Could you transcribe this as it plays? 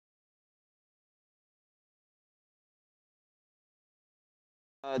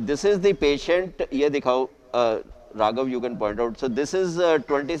This is the patient. ये दिखाओ, Raghav, you can point out. So this is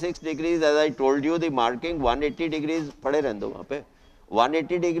 26 degrees. As I told you, the marking 180 degrees. पढ़े रहने दो वहाँ पे.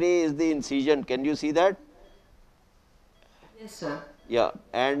 180 degree is the incision. Can you see that? Yes, sir. Yeah,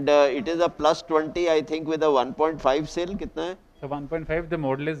 and it is a plus 20, I think, with a 1.5 cell. कितना है? So 1.5, the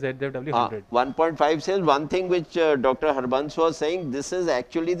model is ZW 100. 1.5 cells. One thing which Dr. Harbans was saying, this is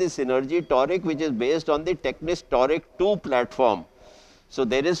actually the synergy toric, which is based on the Tecnis toric 2 platform. So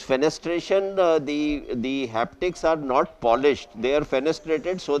there is fenestration. The haptics are not polished; they are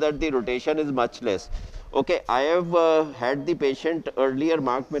fenestrated so that the rotation is much less. Okay, I have had the patient earlier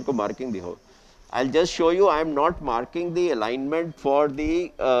marked. मेरे को marking दिखाओ. I'll just show you. I am not marking the alignment for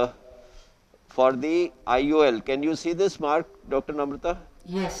the IOL. Can you see this mark, Dr. Namrata?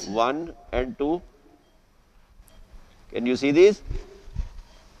 Yes. 1 and 2. Can you see these?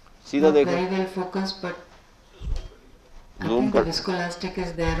 See the Not देखो. very well focused, but I Zoom think the cut. viscoelastic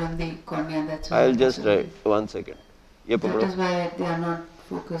is there on the cornea. That's why. I'll just write 1 second. ये That पकड़ो. is why they are not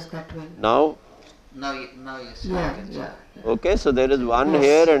focused that well. Now. Now yes. Yeah, yeah. Okay, so there is one Yes,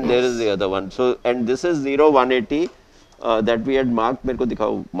 here and there yes. is the other one. So, and this is 0, 180 that we had marked. मेरे को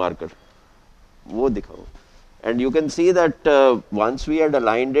दिखाओ marker. वो दिखाओ. And you can see that once we had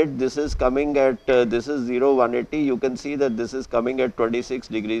aligned it, this is coming at, this is 0, 180. You can see that this is coming at 26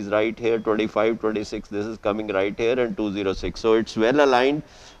 degrees right here, 25, 26. This is coming right here and 206. So, it's well aligned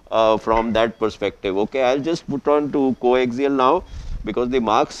from that perspective. Okay, I'll just put on to coaxial now, because the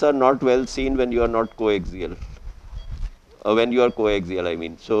marks are not well seen when you are not coaxial. When you are coaxial, I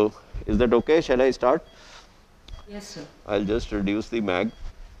mean. So, is that okay? Shall I start? Yes, sir. I'll just reduce the mag.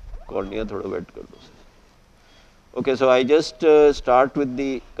 Cornea थोड़ा wet कर दो. Okay, so I just start with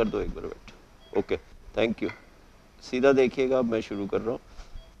the, कर दो एक बार wet. Okay, thank you. सीधा देखिएगा, अब मैं शुरू कर रहा हूँ.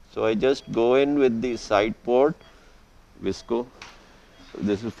 So I just go in with the side port, visco.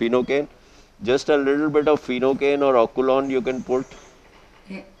 This is phenocane. Just a little bit of phenocane or oculon you can put.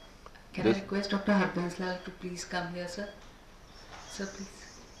 Hey, can This- I request Dr. Harbans to please come here, sir? Sir, please.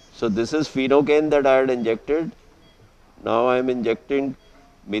 So this is phenocane that I had injected. Now I am injecting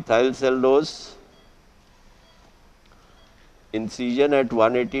methyl cellulose. Incision at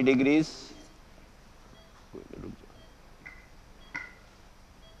 180 degrees.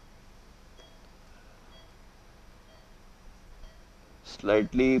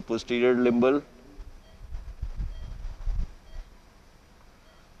 Slightly posterior limbal.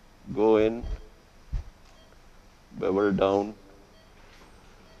 Go in, bevel down.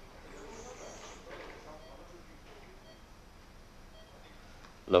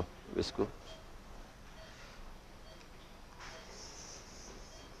 Love, visco.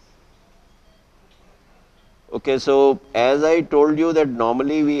 Okay, so as I told you that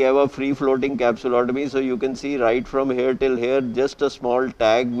normally we have a free floating capsulotomy, so you can see right from here till here just a small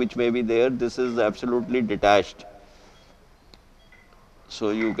tag which may be there. This is absolutely detached. So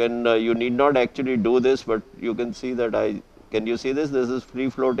you can you need not actually do this, but you can see that can you see this? This is free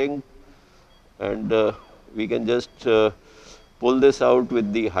floating, and we can just pull this out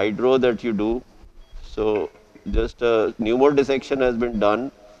with the hydro that you do. So just a pneumodissection has been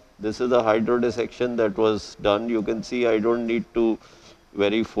done. This is the hydrodissection that was done. You can see I don't need to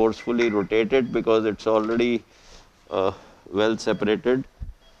very forcefully rotate it because it's already well separated.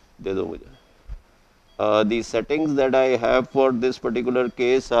 दे दो मुझे. The settings that I have for this particular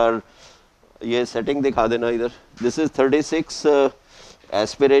case are, ये setting दिखा देना इधर. This is 36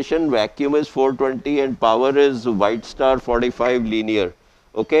 aspiration, vacuum is 420 and power is white star 45 linear.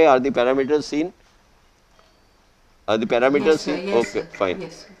 Okay, are the parameters seen? Are the parameters Yes, sir. seen? Yes, Okay, sir. fine.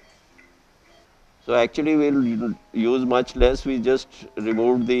 Yes, sir. So actually we'll use much less. We just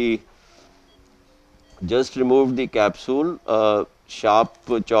removed the capsule. Sharp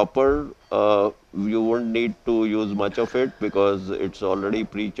chopper, you won't need to use much of it because it's already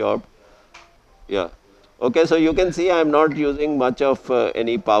pre-chopped. Yeah. Okay, so you can see I am not using much of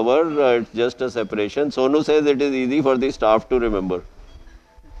any power. It's just a separation. Sonu says it is easy for the staff to remember.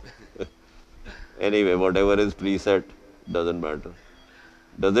 Anyway, whatever is preset doesn't matter.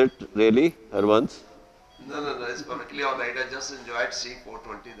 Does it really, Harbans? No, it's perfectly alright. I just enjoyed seeing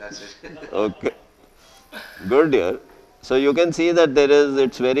 420, that's it. Okay. Good, dear. So you can see that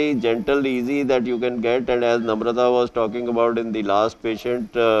it's very gentle, easy that you can get, and as Namrata was talking about in the last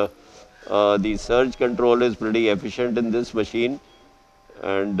patient, the surge control is pretty efficient in this machine,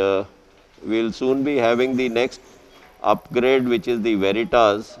 and we'll soon be having the next upgrade, which is the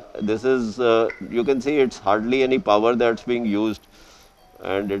Veritas. This is, you can see it's hardly any power that's being used,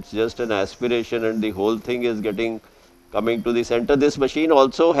 and it's just an aspiration, and the whole thing is coming to the center. This machine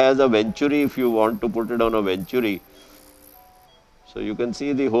also has a venturi if you want to put it on a venturi. So you can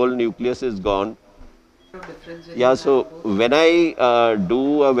see the whole nucleus is gone. Difference when Yeah, you so have both. when I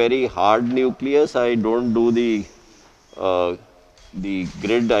do a very hard nucleus, I don't do uh, the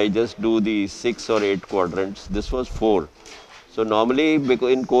grid, I just do the 6 or 8 quadrants. This was 4. So normally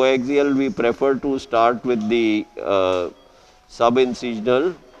because in coaxial we prefer to start with the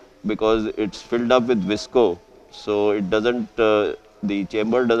subincisional because it's filled up with visco, so it doesn't the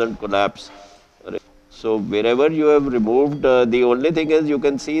chamber doesn't collapse. So wherever you have removed, the only thing is you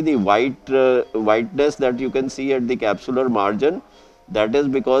can see the whiteness that you can see at the capsular margin. That is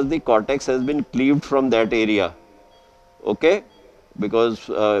because the cortex has been cleaved from that area. Okay, because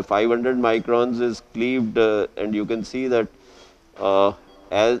 500 microns is cleaved, and you can see that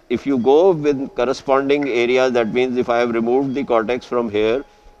as if you go with corresponding areas, that means if I have removed the cortex from here,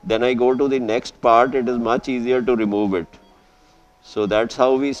 then I go to the next part, it is much easier to remove it. So that's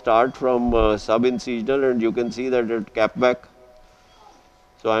how we start from subincisional, and you can see that it cap back.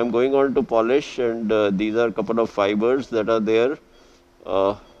 So I am going on to polish, and these are a couple of fibers that are there.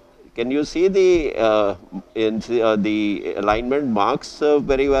 Uh, can you see the alignment marks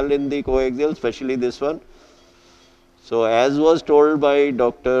very well in the coaxial, especially this one? So as was told by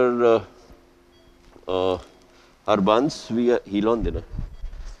Dr. Harbans, we Hilon Dina.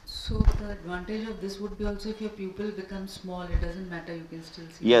 So the advantage of this would be also if your pupil becomes small, it doesn't matter, you can still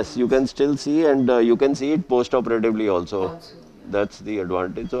see. Yes, you can still see, and you can see it post-operatively also. Also, yeah. That's the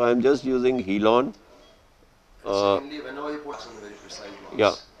advantage. So I am just using Helon. And secondly, whenever you put some very precise marks.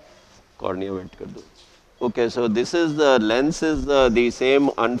 Yeah, cornea wet kar do. Okay, so this is the lens is the same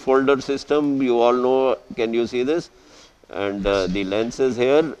unfolder system. You all know. Can you see this? And the lens is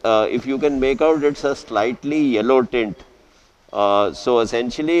here. If you can make out, it's a slightly yellow tint. So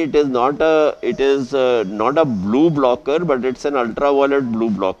essentially, it is not a blue blocker, but it's an ultraviolet blue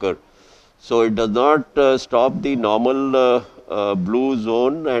blocker. So it does not stop the normal blue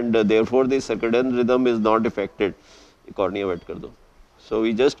zone, and therefore the circadian rhythm is not affected. Cornea wet kar do. So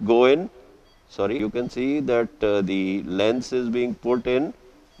we just go in. Sorry, you can see that the lens is being put in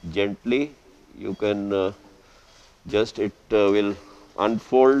gently. You can just it will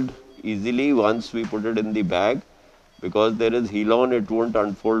unfold easily once we put it in the bag, because there is Helon, it won't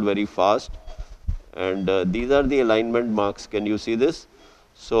unfold very fast. And these are the alignment marks. Can you see this?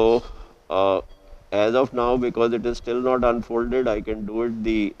 So as of now, because it is still not unfolded, I can do it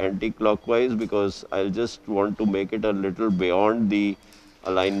the anti-clockwise, because I'll just want to make it a little beyond the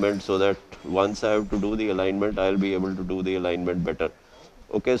alignment, so that once I have to do the alignment, I'll be able to do the alignment better.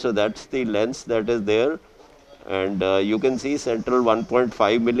 Okay, so that's the lens that is there. And you can see central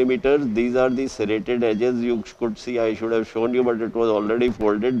 1.5 millimeters. These are the serrated edges. You could see, I should have shown you, but it was already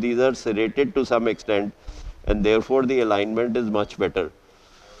folded. These are serrated to some extent, and therefore the alignment is much better.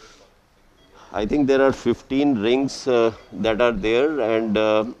 I think there are 15 rings that are there,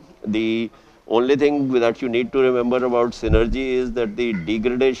 and the only thing that you need to remember about synergy is that the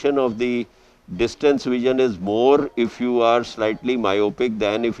degradation of the distance vision is more if you are slightly myopic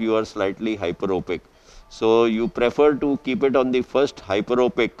than if you are slightly hyperopic. So you prefer to keep it on the first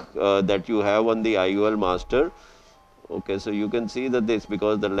hyperopic that you have on the IOL master. Okay, so you can see that this,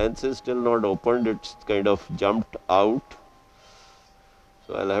 because the lens is still not opened, it's kind of jumped out.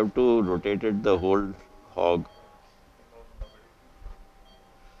 So I'll have to rotate it the whole hog.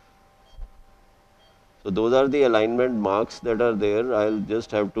 So those are the alignment marks that are there. I'll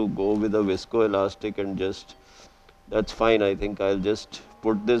just have to go with a viscoelastic and just, that's fine. I think I'll just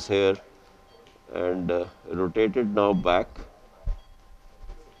put this here and rotate it now back.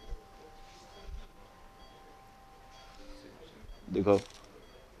 Dekho.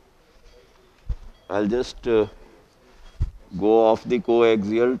 I'll just go off the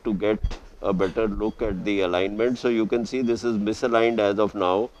coaxial to get a better look at the alignment. So you can see this is misaligned as of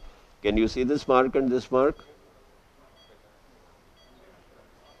now. Can you see this mark and this mark?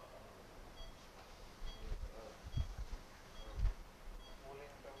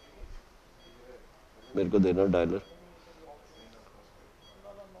 मेरे को देना dialer.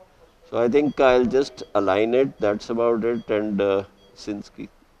 So I think I'll just align it. That's about it. And Sinsky,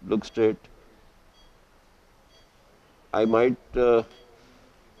 look straight. I might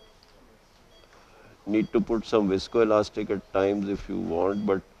need to put some viscoelastic at times if you want,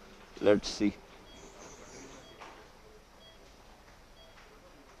 but let's see.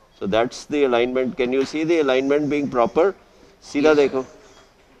 So that's the alignment. Can you see the alignment being proper? सीधा देखो.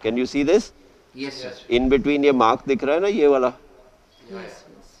 Can you see this? Yes, sir. In between ये mark दिख रहा है ना, ये वाला. Yes,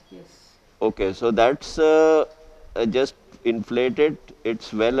 yes. Okay, so that's just inflated.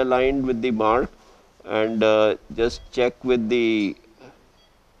 It's well aligned with the mark, and just check with the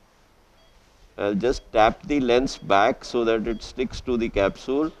I'll just tap the lens back so that it sticks to the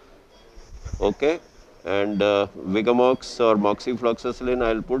capsule. Okay, and Vigamox or moxifloxacillin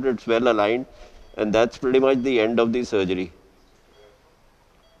I'll put, it's well aligned, and that's pretty much the end of the surgery.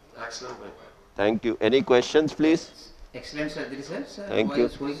 Excellent. Thank you. Any questions, please? Excellent surgery, sir. Sir, Thank while you.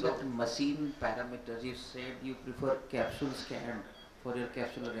 showing that machine parameters, you said you prefer capsule scan for your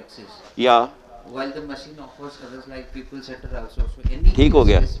capsular axis. Yeah. While the machine offers others like pupil center also. So any ठीक हो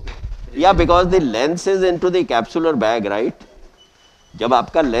गया. specific Yeah, reason because the for- lens is into the capsular bag, right? जब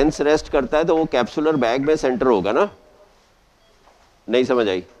आपका lens rest करता है तो वो capsular bag में सेंटर होगा ना, नहीं समझ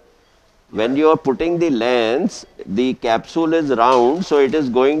आई? When you are putting the lens, the capsule is round, so it is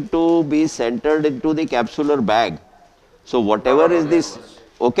going to be centered into the capsular bag. So whatever is this,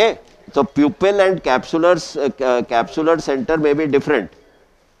 okay? So pupil and capsular center may be different.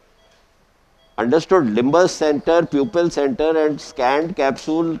 Understood? Limbus center, pupil center and scanned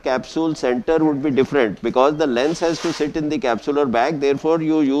capsule center would be different because the lens has to sit in the capsular bag. Therefore,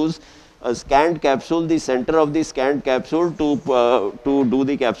 you use a scanned capsule, the center of the scanned capsule to do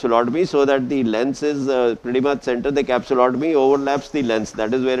the capsulotomy so that the lens is pretty much center. The capsulotomy overlaps the lens.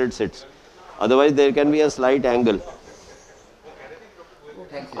 That is where it sits. Otherwise, there can be a slight angle.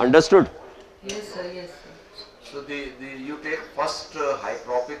 Thank you. Understood? Yes, sir, yes, sir. So you take first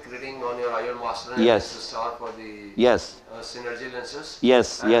hyperopic reading on your IOL master and Yes. SAARC for the Yes. synergy lenses.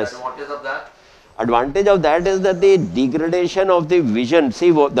 Yes, And yes. advantage of that? Advantage of that is that the degradation of the vision,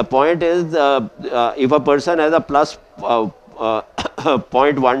 see the point is if a person has a plus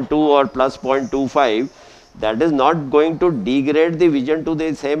 0.12 or plus 0.25, that is not going to degrade the vision to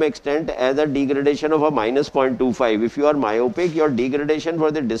the same extent as a degradation of a minus 0.25. If you are myopic, your degradation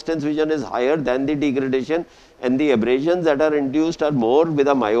for the distance vision is higher than the degradation, and the abrasions that are induced are more with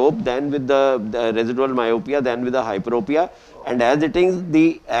a myope than with the residual myopia than with the hyperopia. And as it is,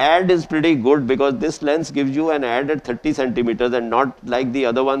 the add is pretty good because this lens gives you an add at 30 centimeters and not like the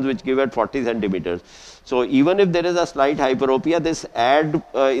other ones which give at 40 centimeters. So even if there is a slight hyperopia, this add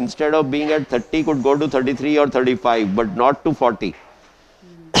instead of being at 30 could go to 33 or 35, but not to 40.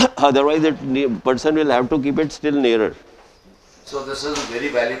 Otherwise, person will have to keep it still nearer. So this is a very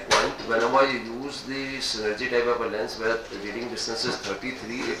valid point. Whenever you use the synergy type of a lens where the reading distance is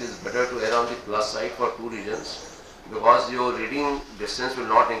 33, it is better to err on the plus side for two reasons. Because your reading distance will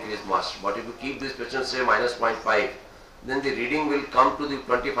not increase much. But if you keep this patient say minus 0.5, then the reading will come to the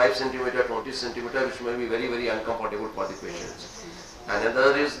 25 centimeter, 20 centimeter, which may be very, very uncomfortable for the patients.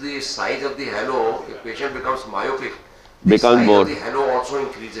 Another is the size of the halo. If patient becomes myopic, the size more. of the halo also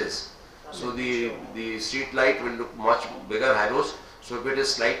increases. So the street light will look much bigger halos. So if it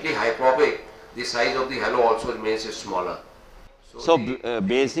is slightly hyperopic, the size of the halo also remains smaller. So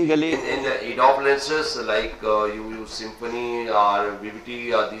basically, in the EDOF lenses like you use Symphony or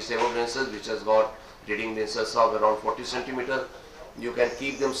VVT or these type of lenses which has got reading lenses of around 40 centimeter, you can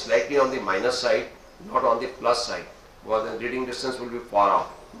keep them slightly on the minus side, not on the plus side, because the reading distance will be far off.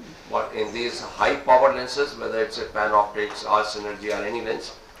 But in these high power lenses, whether it's a PanOptics or Synergy or any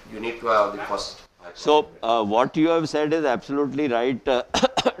lens, you need to have the first. so what you have said is absolutely right,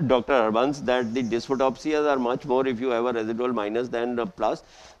 Dr. Harbans, that the dysphotopsias are much more if you have a residual minus than a plus.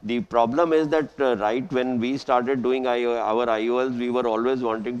 The problem is that right when we started doing our IOLs, we were always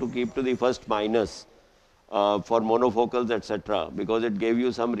wanting to keep to the first minus for monofocals, etc., because it gave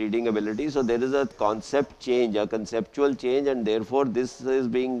you some reading ability. So there is a concept change, a conceptual change, and therefore this is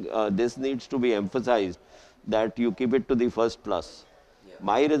being this needs to be emphasized that you keep it to the first plus.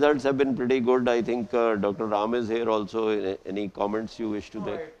 My results have been pretty good. I think Dr. Ram is here also. Any comments you wish to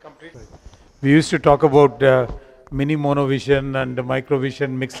make? We used to talk about mini monovision and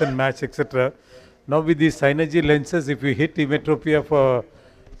microvision, mix and match, etc. Now with these synergy lenses, if you hit emmetropia for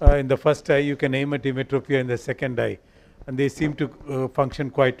in the first eye, you can aim at emmetropia in the second eye, and they seem to function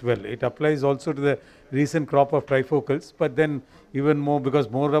quite well. It applies also to the recent crop of trifocals, but then even more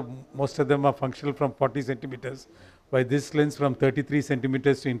because most of them are functional from 40 centimeters, while this lens from 33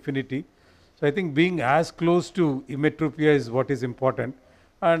 centimeters to infinity. So I think being as close to emmetropia is what is important.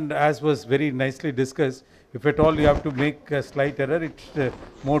 And as was very nicely discussed, if at all you have to make a slight error, it's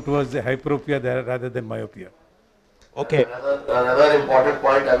more towards the hyperopia there rather than myopia. Okay. Another important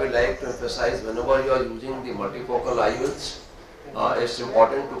point I would like to emphasize, whenever you are using the multifocal IOLs, it's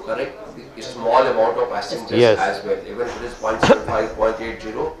important to correct the small amount of astigmatism Yes. as well, even if it is 0.75,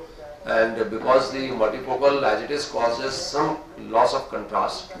 0.80. And because the multifocal as it is causes some loss of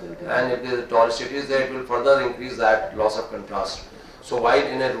contrast, and if the toricity is there, it will further increase that loss of contrast. So while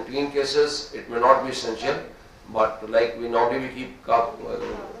in a routine cases it may not be essential, but like we normally keep cut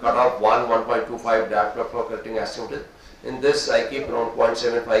off 1.25 diopter for correcting astigmatism. In this, I keep around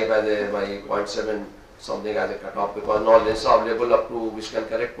 0.75 as my 0.7 something as a cutoff, because now lenses are available up to which can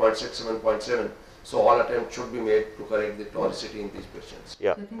correct 0.67, 0.7. So all attempts should be made to correct the toricity in these patients.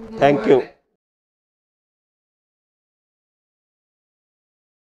 Yeah. I think Thank you.